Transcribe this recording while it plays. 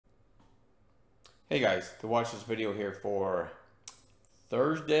Hey guys, to watch this video here for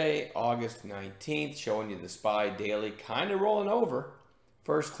Thursday, August 19th, showing you the SPY daily kind of rolling over.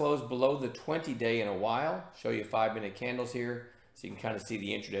 First close below the 20-day in a while. Show you 5-minute candles here so you can kind of see the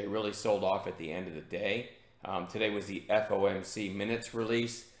intraday really sold off at the end of the day. Today was the FOMC minutes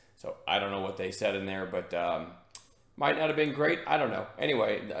release, so I don't know what they said in there, but might not have been great. I don't know.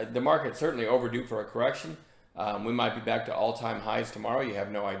 Anyway, the market's certainly overdue for a correction. We might be back to all-time highs tomorrow. You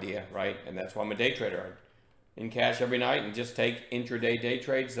have no idea, right? And that's why I'm a day trader. In cash every night and just take intraday day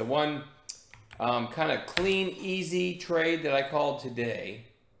trades. The one kind of clean, easy trade that I called today.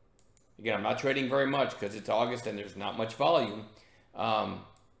 Again, I'm not trading very much because it's August and there's not much volume. I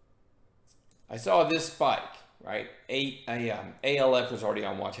saw this spike, right? ALF was already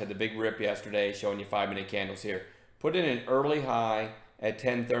on watch. Had the big rip yesterday, showing you 5-minute candles here. Put in an early high at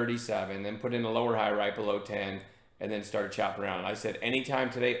 1037, then put in a lower high right below 10, and then started chopping around. And I said anytime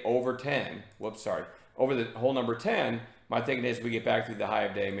today over 10, over the whole number 10, my thinking is we get back through the high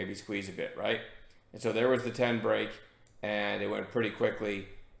of day, maybe squeeze a bit, right? And so there was the 10 break, and it went pretty quickly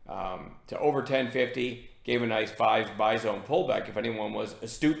to over 1050, gave a nice 5 buy zone pullback if anyone was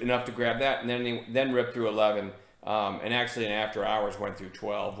astute enough to grab that, and then ripped through 11, and actually in after hours went through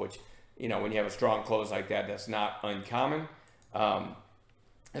 12, which, you know, when you have a strong close like that, that's not uncommon.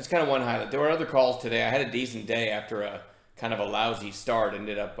 That's kind of one highlight. There were other calls today. I had a decent day after a kind of a lousy start.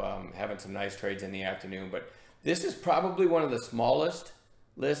 Ended up having some nice trades in the afternoon. But this is probably one of the smallest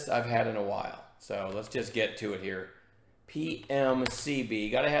lists I've had in a while. So let's just get to it here.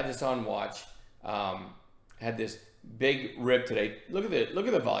 PMCB. Got to have this on watch. Had this big rip today. Look at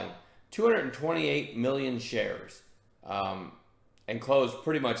the volume. 228 million shares. And closed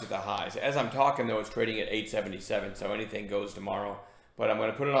pretty much at the highs. As I'm talking, though, it's trading at 877, so anything goes tomorrow. But I'm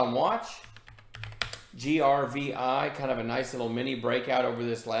going to put it on watch. GRVI, kind of a nice little mini breakout over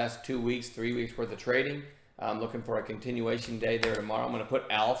this last 2 weeks, 3 weeks worth of trading. I'm looking for a continuation day there tomorrow. I'm going to put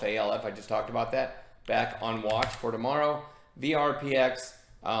ALF, I just talked about that, back on watch for tomorrow. VRPX,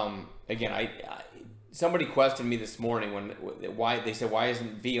 again, somebody questioned me this morning why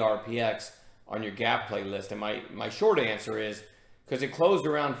isn't VRPX on your gap playlist? And my short answer is because it closed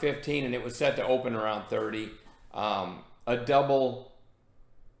around 15 and it was set to open around 30. A double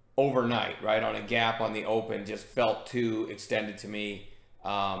overnight, right, on a gap on the open just felt too extended to me.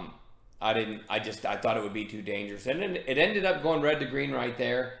 I thought it would be too dangerous. And then it ended up going red to green right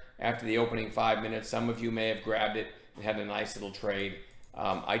there after the opening 5 minutes. Some of you may have grabbed it and had a nice little trade.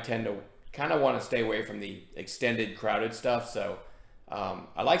 I tend to kind of want to stay away from the extended crowded stuff. So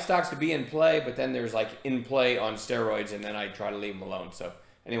I like stocks to be in play, but then there's like in play on steroids, and then I try to leave them alone. So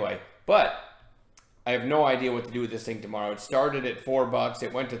anyway, but I have no idea what to do with this thing tomorrow. It started at $4,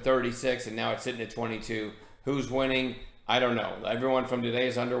 it went to 36, and now it's sitting at 22. Who's winning? I don't know. Everyone from today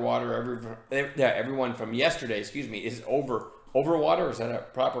is underwater. Everyone from yesterday, is overwater. Is that a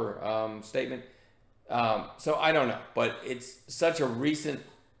proper statement? So I don't know, but it's such a recent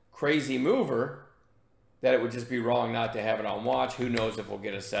crazy mover that it would just be wrong not to have it on watch. Who knows if we'll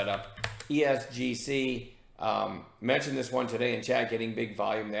get a setup. ESGC, mentioned this one today in chat, getting big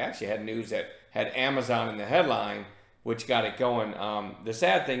volume. They actually had news that had Amazon in the headline, which got it going. The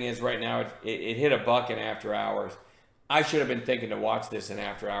sad thing is right now it hit $1 in after hours. I should have been thinking to watch this in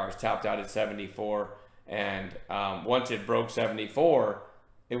after hours. Topped out at 74, and once it broke 74,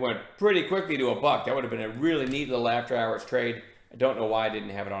 it went pretty quickly to $1. That would have been a really neat little after hours trade. I don't know why I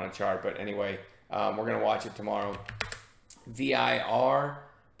didn't have it on a chart, but anyway, we're going to watch it tomorrow. VIR,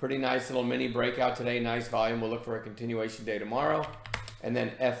 pretty nice little mini breakout today. Nice volume. We'll look for a continuation day tomorrow. And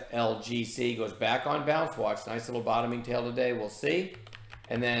then FLGC goes back on bounce watch. Nice little bottoming tail today. We'll see.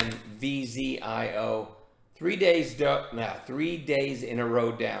 And then VZIO, 3 days in a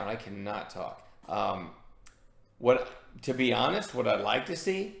row down. I cannot talk. To be honest, what I'd like to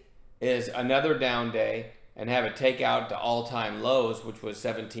see is another down day and have it take out to all-time lows, which was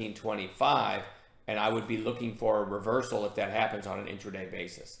 1725. And I would be looking for a reversal if that happens on an intraday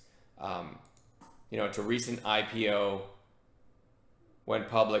basis. You know, it's a recent IPO. Went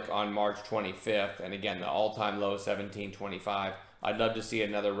public on March 25th, and again, the all-time low, 1725. I'd love to see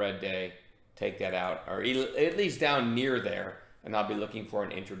another red day take that out, or at least down near there, and I'll be looking for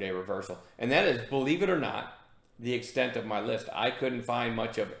an intraday reversal. And that is, believe it or not, the extent of my list. I couldn't find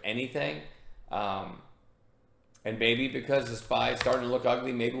much of anything, and maybe because the SPY is starting to look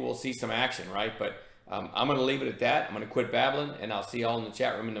ugly, maybe we'll see some action, right? But I'm going to leave it at that. I'm going to quit babbling, and I'll see you all in the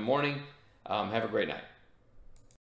chat room in the morning. Have a great night.